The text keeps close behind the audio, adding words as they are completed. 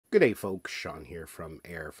Good day folks, Sean here from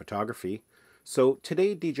Air Photography. So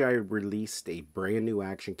today DJI released a brand new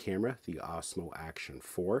action camera, the Osmo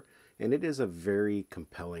Action4, and it is a very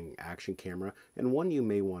compelling action camera and one you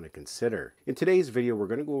may want to consider. In today's video we're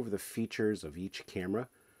going to go over the features of each camera.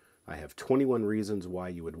 I have 21 reasons why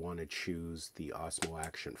you would want to choose the Osmo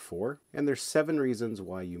Action4, and there's 7 reasons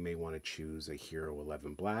why you may want to choose a Hero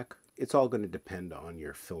 11 Black. It's all going to depend on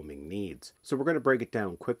your filming needs. So we're going to break it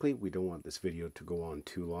down quickly. We don't want this video to go on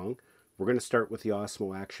too long. We're going to start with the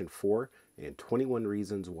Osmo Action4 and 21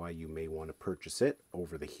 reasons why you may want to purchase it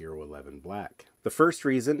over the Hero 11 Black. The first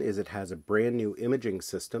reason is it has a brand new imaging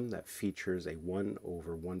system that features a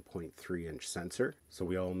 1/1.3 inch sensor. So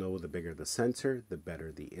we all know the bigger the sensor, the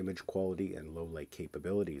better the image quality and low light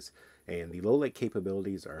capabilities. And the low light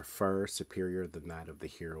capabilities are far superior than that of the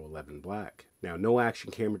Hero 11 Black. Now, no action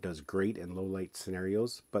camera does great in low light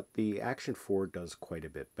scenarios, but the Action4 does quite a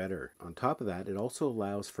bit better. On top of that, it also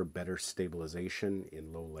allows for better stabilization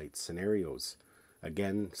in low light scenarios.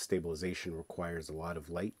 Again, stabilization requires a lot of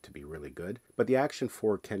light to be really good, but the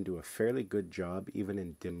Action4 can do a fairly good job even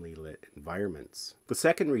in dimly lit environments. The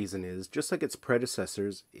second reason is, just like its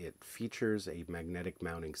predecessors, it features a magnetic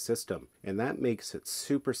mounting system, and that makes it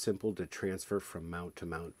super simple to transfer from mount to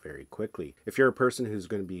mount very quickly. If you're a person who's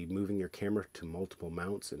going to be moving your camera to multiple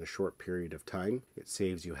mounts in a short period of time, it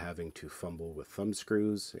saves you having to fumble with thumb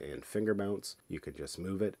screws and finger mounts. You can just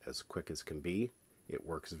move it as quick as can be. It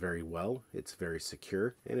works very well, it's very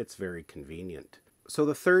secure, and it's very convenient. So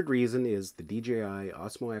the third reason is the DJI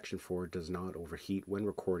Osmo Action4 does not overheat when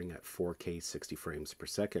recording at 4K 60 frames per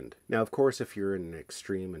second. Now, of course, if you're in an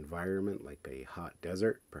extreme environment like a hot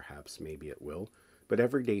desert, perhaps maybe it will, but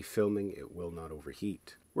everyday filming it will not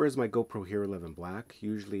overheat. Whereas my GoPro Hero 11 Black,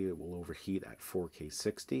 usually it will overheat at 4K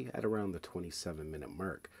 60 at around the 27-minute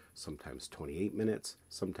mark, sometimes 28 minutes,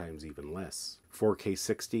 sometimes even less. 4K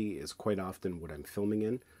 60 is quite often what I'm filming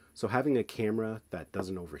in, so having a camera that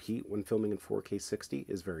doesn't overheat when filming in 4K 60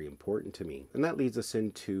 is very important to me. And that leads us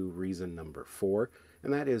into reason number 4,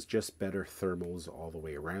 and that is just better thermals all the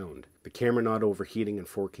way around. The camera not overheating in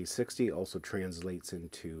 4K 60 also translates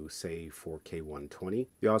into, say, 4K 120.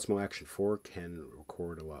 The Osmo Action4 can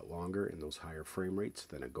record a lot longer in those higher frame rates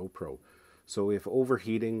than a GoPro. So if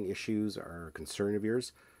overheating issues are a concern of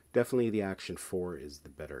yours, definitely the Action4 is the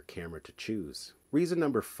better camera to choose. Reason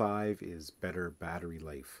number 5 is better battery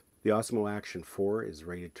life. The Osmo Action4 is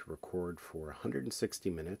rated to record for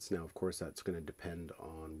 160 minutes. Now, of course, that's going to depend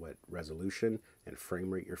on what resolution and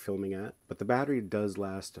frame rate you're filming at, but the battery does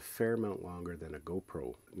last a fair amount longer than a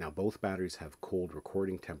GoPro. Now, both batteries have cold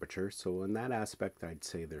recording temperature, so in that aspect, I'd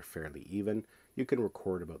say they're fairly even. You can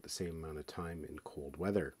record about the same amount of time in cold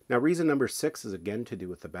weather. Now, reason number 6 is again to do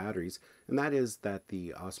with the batteries, and that is that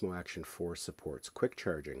the Osmo Action4 supports quick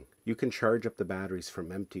charging. You can charge up the batteries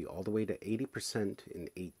from empty all the way to 80% in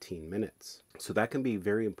 18 minutes. So that can be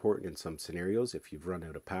very important in some scenarios. If you've run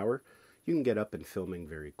out of power, you can get up and filming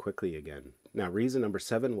very quickly again. Now, reason number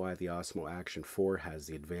 7 why the Osmo Action4 has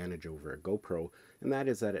the advantage over a GoPro, and that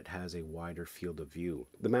is that it has a wider field of view.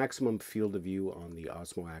 The maximum field of view on the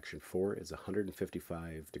Osmo Action4 is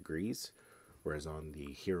 155 degrees, whereas on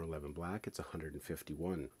the Hero 11 Black it's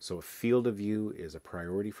 151. So if field of view is a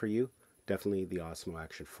priority for you, definitely the Osmo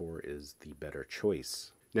Action4 is the better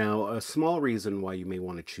choice. Now, a small reason why you may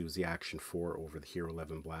want to choose the Action4 over the Hero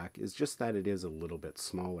 11 Black is just that it is a little bit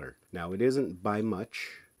smaller. Now, it isn't by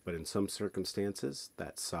much, but in some circumstances,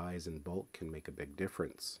 that size and bulk can make a big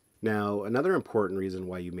difference. Now, another important reason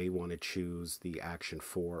why you may want to choose the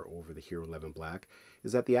Action4 over the Hero 11 Black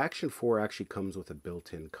is that the Action4 actually comes with a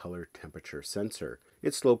built-in color temperature sensor.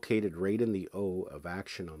 It's located right in the O of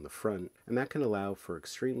action on the front, and that can allow for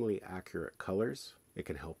extremely accurate colors. It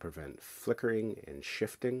can help prevent flickering and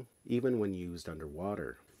shifting, even when used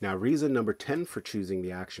underwater. Now, reason number 10 for choosing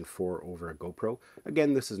the Action4 over a GoPro,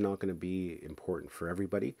 again, this is not going to be important for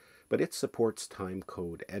everybody, but it supports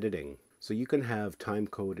timecode editing. So you can have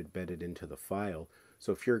timecode embedded into the file.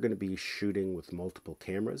 So if you're going to be shooting with multiple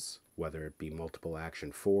cameras, whether it be multiple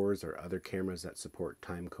Action4s or other cameras that support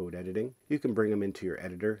timecode editing, you can bring them into your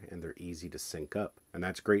editor and they're easy to sync up. And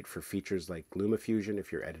that's great for features like LumaFusion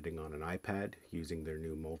if you're editing on an iPad using their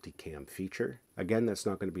new multicam feature. Again, that's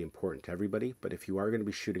not going to be important to everybody, but if you are going to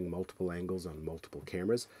be shooting multiple angles on multiple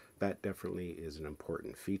cameras, that definitely is an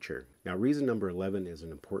important feature. Now, reason number 11 is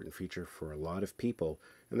an important feature for a lot of people,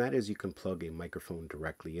 and that is you can plug a microphone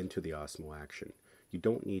directly into the Osmo Action. You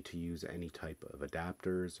don't need to use any type of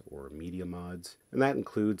adapters or media mods, and that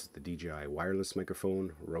includes the DJI wireless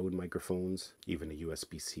microphone, Rode microphones, even a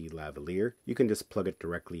USB-C lavalier. You can just plug it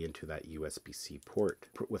directly into that USB-C port.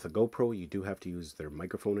 With a GoPro, you do have to use their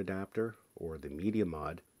microphone adapter or the media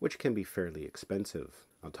mod, which can be fairly expensive.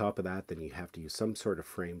 On top of that, then you have to use some sort of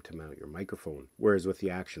frame to mount your microphone. Whereas with the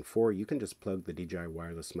Action 4, you can just plug the DJI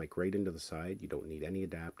wireless mic right into the side. You don't need any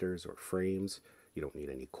adapters or frames. You don't need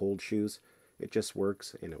any cold shoes. It just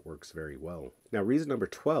works, and it works very well. Now, reason number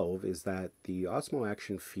 12 is that the Osmo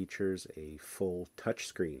Action features a full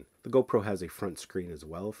touchscreen. The GoPro has a front screen as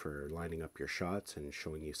well for lining up your shots and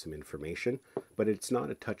showing you some information, but it's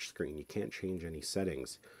not a touchscreen. You can't change any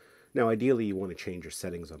settings. Now, ideally, you want to change your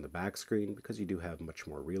settings on the back screen because you do have much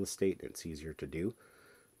more real estate and it's easier to do.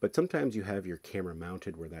 But sometimes you have your camera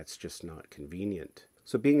mounted where that's just not convenient.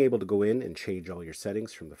 So being able to go in and change all your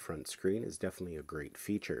settings from the front screen is definitely a great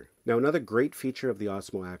feature. Now, another great feature of the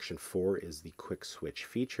Osmo Action 4 is the quick switch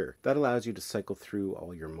feature. That allows you to cycle through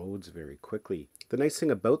all your modes very quickly. The nice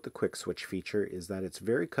thing about the quick switch feature is that it's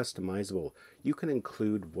very customizable. You can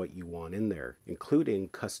include what you want in there, including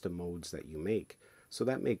custom modes that you make. So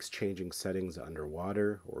that makes changing settings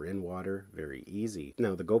underwater or in water very easy.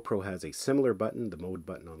 Now, the GoPro has a similar button, the mode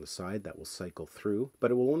button on the side, that will cycle through, but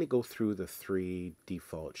it will only go through the 3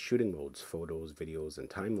 default shooting modes: photos, videos, and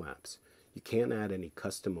time-lapse. You can't add any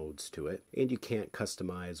custom modes to it, and you can't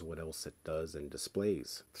customize what else it does and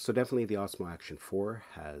displays. So definitely the Osmo Action 4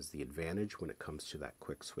 has the advantage when it comes to that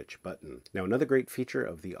quick switch button. Now, another great feature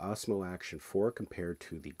of the Osmo Action 4 compared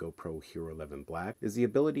to the GoPro Hero 11 Black is the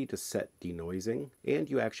ability to set denoising, and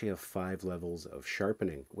you actually have 5 levels of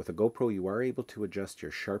sharpening. With a GoPro, you are able to adjust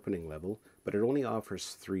your sharpening level, but it only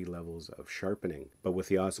offers 3 levels of sharpening. But with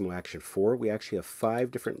the Osmo Action 4, we actually have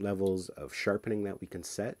 5 different levels of sharpening that we can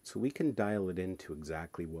set, so we can dial it into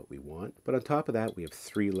exactly what we want. But on top of that, we have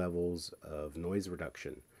 3 levels of noise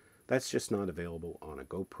reduction. That's just not available on a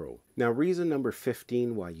GoPro. Now, reason number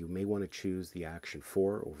 15 why you may want to choose the Action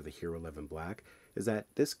 4 over the Hero 11 Black is that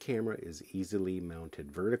this camera is easily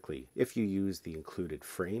mounted vertically. If you use the included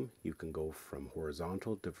frame, you can go from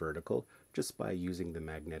horizontal to vertical just by using the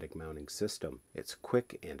magnetic mounting system. It's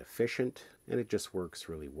quick and efficient, and it just works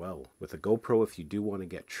really well. With a GoPro, if you do want to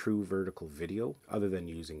get true vertical video, other than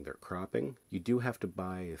using their cropping, you do have to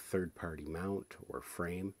buy a third-party mount or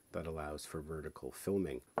frame that allows for vertical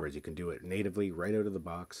filming, whereas you can do it natively right out of the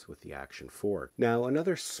box with the Action 4. Now,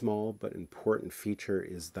 another small but important feature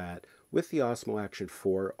is that with the Osmo Action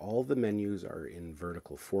 4, all the menus are in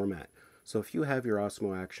vertical format. So if you have your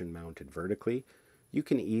Osmo Action mounted vertically, you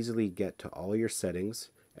can easily get to all your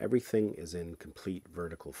settings. Everything is in complete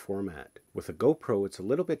vertical format. With a GoPro, it's a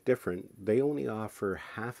little bit different. They only offer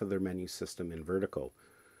half of their menu system in vertical.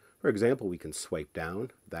 For example, we can swipe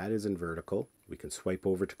down. That is in vertical. We can swipe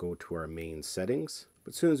over to go to our main settings.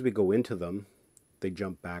 But as soon as we go into them, they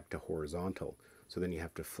jump back to horizontal. So then you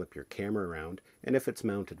have to flip your camera around. And if it's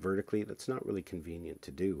mounted vertically, that's not really convenient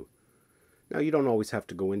to do. Now, you don't always have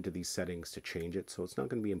to go into these settings to change it, so it's not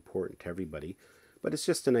going to be important to everybody. But it's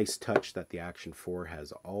just a nice touch that the Action 4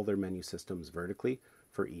 has all their menu systems vertically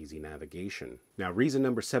for easy navigation. Now, reason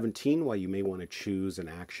number 17 why you may want to choose an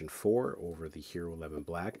Action 4 over the Hero 11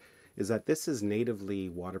 Black is that this is natively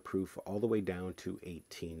waterproof all the way down to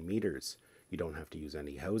 18 meters. You don't have to use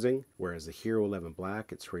any housing, whereas the Hero 11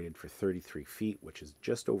 Black, it's rated for 33 feet, which is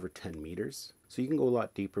just over 10 meters. So you can go a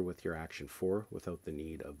lot deeper with your Action 4 without the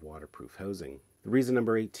need of waterproof housing. The reason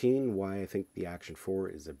number 18 why I think the Action 4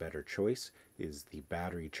 is a better choice is the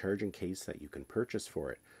battery charging case that you can purchase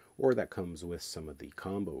for it, or that comes with some of the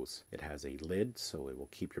combos. It has a lid, so it will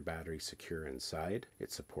keep your battery secure inside.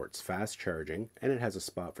 It supports fast charging, and it has a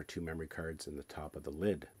spot for 2 memory cards in the top of the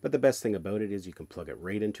lid. But the best thing about it is you can plug it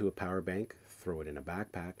right into a power bank, throw it in a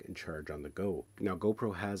backpack, and charge on the go. Now,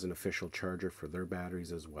 GoPro has an official charger for their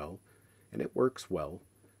batteries as well, and it works well.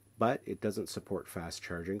 But it doesn't support fast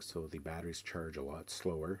charging, so the batteries charge a lot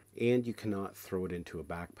slower, and you cannot throw it into a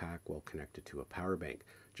backpack while connected to a power bank.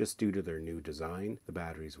 Just due to their new design, the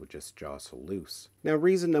batteries would just jostle loose. Now,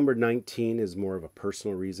 reason number 19 is more of a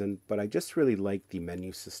personal reason, but I just really like the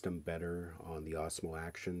menu system better on the Osmo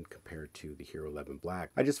Action compared to the Hero 11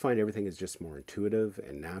 Black. I just find everything is just more intuitive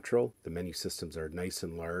and natural. The menu systems are nice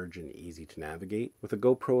and large and easy to navigate. With a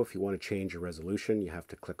GoPro, if you want to change your resolution, you have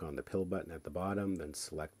to click on the pill button at the bottom, then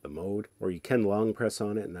select the mode, or you can long press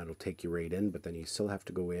on it and that'll take you right in, but then you still have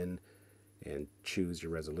to go in and choose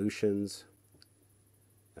your resolutions,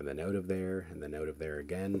 and then out of there, and then out of there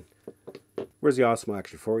again. Whereas the Osmo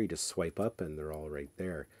Action 4, you just swipe up and they're all right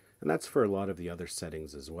there. And that's for a lot of the other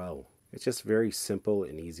settings as well. It's just very simple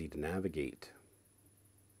and easy to navigate.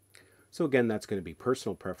 So again, that's going to be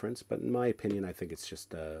personal preference, but in my opinion, I think it's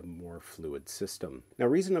just a more fluid system. Now,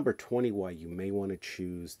 reason number 20 why you may want to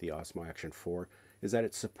choose the Osmo Action 4 is that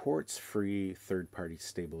it supports free third-party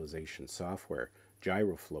stabilization software.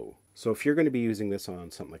 gyro flow. So if you're going to be using this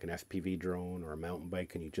on something like an FPV drone or a mountain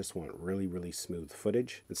bike and you just want really smooth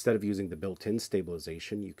footage, instead of using the built-in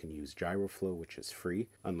stabilization, you can use gyro flow, which is free,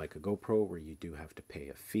 unlike a GoPro where you do have to pay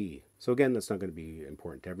a fee. So again, that's not going to be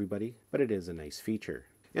important to everybody, but it is a nice feature.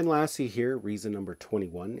 And lastly here, reason number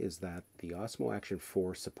 21 is that the Osmo Action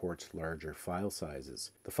 4 supports larger file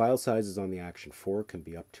sizes. The file sizes on the Action 4 can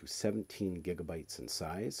be up to 17 gigabytes in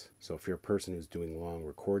size. So if you're a person who's doing long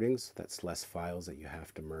recordings, that's less files that you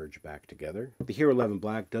have to merge back together. The Hero 11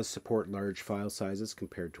 Black does support large file sizes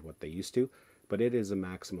compared to what they used to, but it is a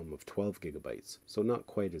maximum of 12 gigabytes, so not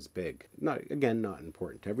quite as big. Not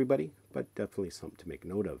important to everybody, but definitely something to make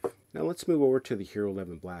note of. Now let's move over to the Hero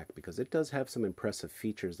 11 Black because it does have some impressive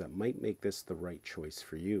features that might make this the right choice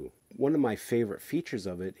for you. One of my favorite features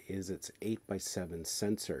of it is its 8x7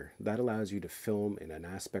 sensor. That allows you to film in an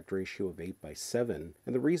aspect ratio of 8x7,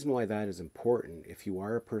 and the reason why that is important, if you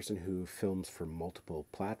are a person who films for multiple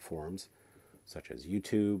platforms, such as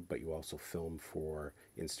YouTube, but you also film for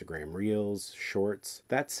Instagram Reels, Shorts.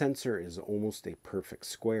 That sensor is almost a perfect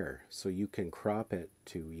square, so you can crop it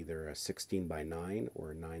to either a 16:9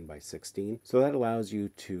 or a 9:16. So that allows you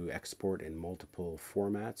to export in multiple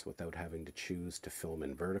formats without having to choose to film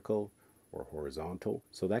in vertical or horizontal.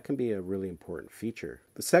 So that can be a really important feature.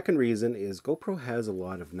 The second reason is GoPro has a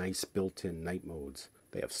lot of nice built-in night modes.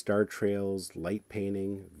 They have star trails, light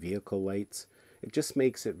painting, vehicle lights. It just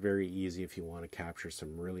makes it very easy if you want to capture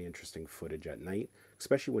some really interesting footage at night,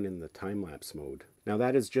 especially when in the time-lapse mode. Now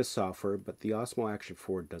that is just software, but the Osmo Action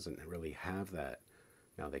 4 doesn't really have that.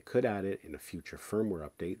 Now they could add it in a future firmware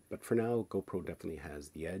update, but for now GoPro definitely has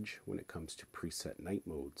the edge when it comes to preset night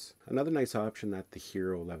modes. Another nice option that the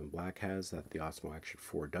Hero 11 Black has that the Osmo Action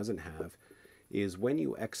 4 doesn't have is when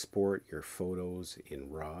you export your photos in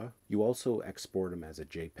RAW, you also export them as a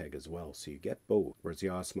JPEG as well, so you get both. Whereas the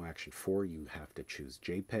Osmo Action 4, you have to choose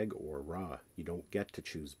JPEG or RAW. You don't get to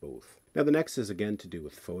choose both. Now the next is again to do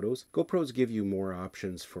with photos. GoPros give you more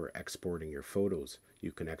options for exporting your photos.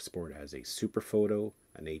 You can export as a super photo,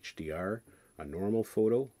 an HDR, a normal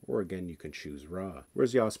photo, or again you can choose RAW.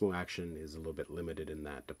 Whereas the Osmo Action is a little bit limited in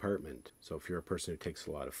that department. So if you're a person who takes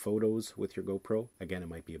a lot of photos with your GoPro, again it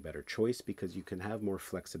might be a better choice because you can have more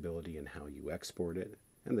flexibility in how you export it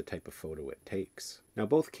and the type of photo it takes. Now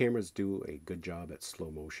both cameras do a good job at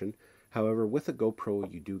slow motion. However, with a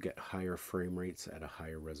GoPro, you do get higher frame rates at a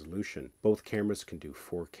higher resolution. Both cameras can do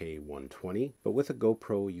 4K 120, but with a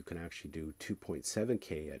GoPro, you can actually do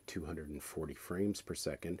 2.7K at 240 frames per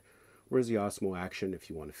second, whereas the Osmo Action, if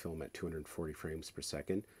you want to film at 240 frames per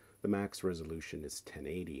second, the max resolution is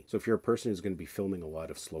 1080. So if you're a person who's going to be filming a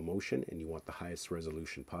lot of slow motion and you want the highest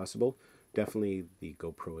resolution possible, definitely the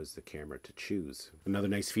GoPro is the camera to choose. Another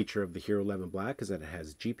nice feature of the Hero 11 Black is that it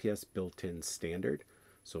has GPS built-in standard.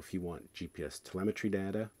 So if you want GPS telemetry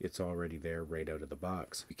data, it's already there right out of the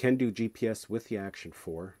box. You can do GPS with the Action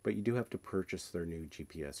 4, but you do have to purchase their new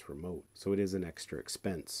GPS remote. So it is an extra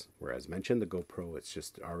expense. Whereas mentioned, the GoPro, it's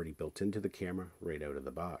just already built into the camera right out of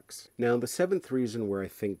the box. Now the seventh reason where I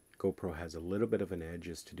think GoPro has a little bit of an edge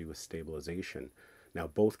is to do with stabilization. Now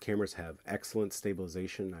both cameras have excellent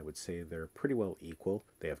stabilization. I would say they're pretty well equal.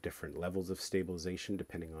 They have different levels of stabilization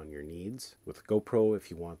depending on your needs. With GoPro, if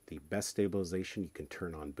you want the best stabilization, you can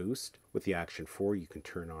turn on Boost. With the Action 4, you can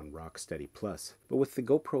turn on Rocksteady Plus. But with the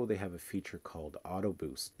GoPro, they have a feature called Auto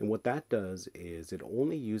Boost. And what that does is it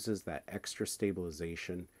only uses that extra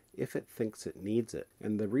stabilization if it thinks it needs it.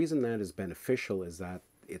 And the reason that is beneficial is that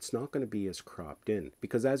it's not going to be as cropped in,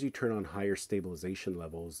 because as you turn on higher stabilization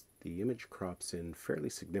levels, the image crops in fairly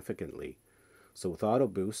significantly. So with Auto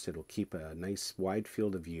Boost, it'll keep a nice wide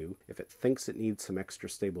field of view. If it thinks it needs some extra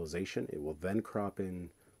stabilization, it will then crop in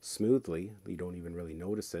smoothly. You don't even really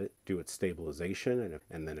notice it. Do its stabilization,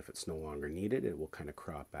 and then if it's no longer needed, it will kind of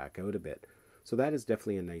crop back out a bit. So that is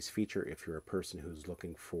definitely a nice feature if you're a person who's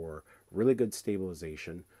looking for really good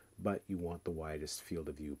stabilization, but you want the widest field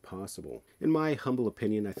of view possible. In my humble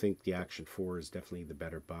opinion, I think the Action 4 is definitely the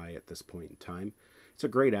better buy at this point in time. It's a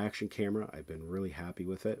great action camera. I've been really happy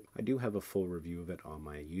with it. I do have a full review of it on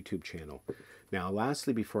my YouTube channel. Now,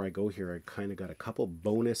 lastly, before I go here, I kind of got a couple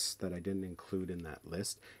bonus that I didn't include in that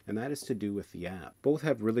list, and that is to do with the app. Both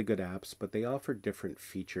have really good apps, but they offer different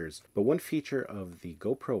features. But one feature of the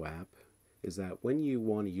GoPro app is that when you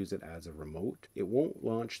want to use it as a remote, it won't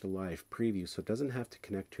launch the live preview, so it doesn't have to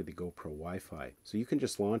connect to the GoPro Wi-Fi. So you can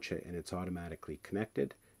just launch it and it's automatically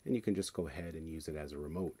connected, and you can just go ahead and use it as a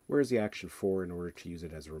remote. Whereas the Action 4, in order to use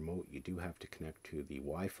it as a remote, you do have to connect to the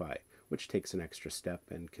Wi-Fi, which takes an extra step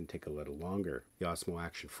and can take a little longer. The Osmo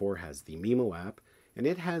Action 4 has the Mimo app, and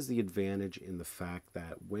it has the advantage in the fact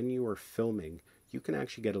that when you are filming, you can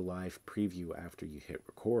actually get a live preview after you hit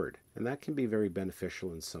record, and that can be very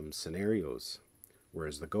beneficial in some scenarios.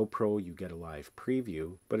 Whereas the GoPro, you get a live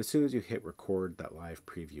preview, but as soon as you hit record, that live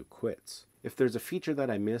preview quits. If there's a feature that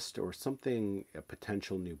I missed or something a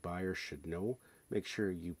potential new buyer should know, make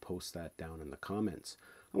sure you post that down in the comments.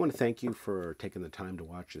 I want to thank you for taking the time to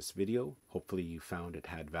watch this video. Hopefully you found it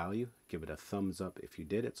had value. Give it a thumbs up if you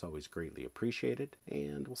did. It's always greatly appreciated.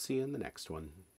 And we'll see you in the next one.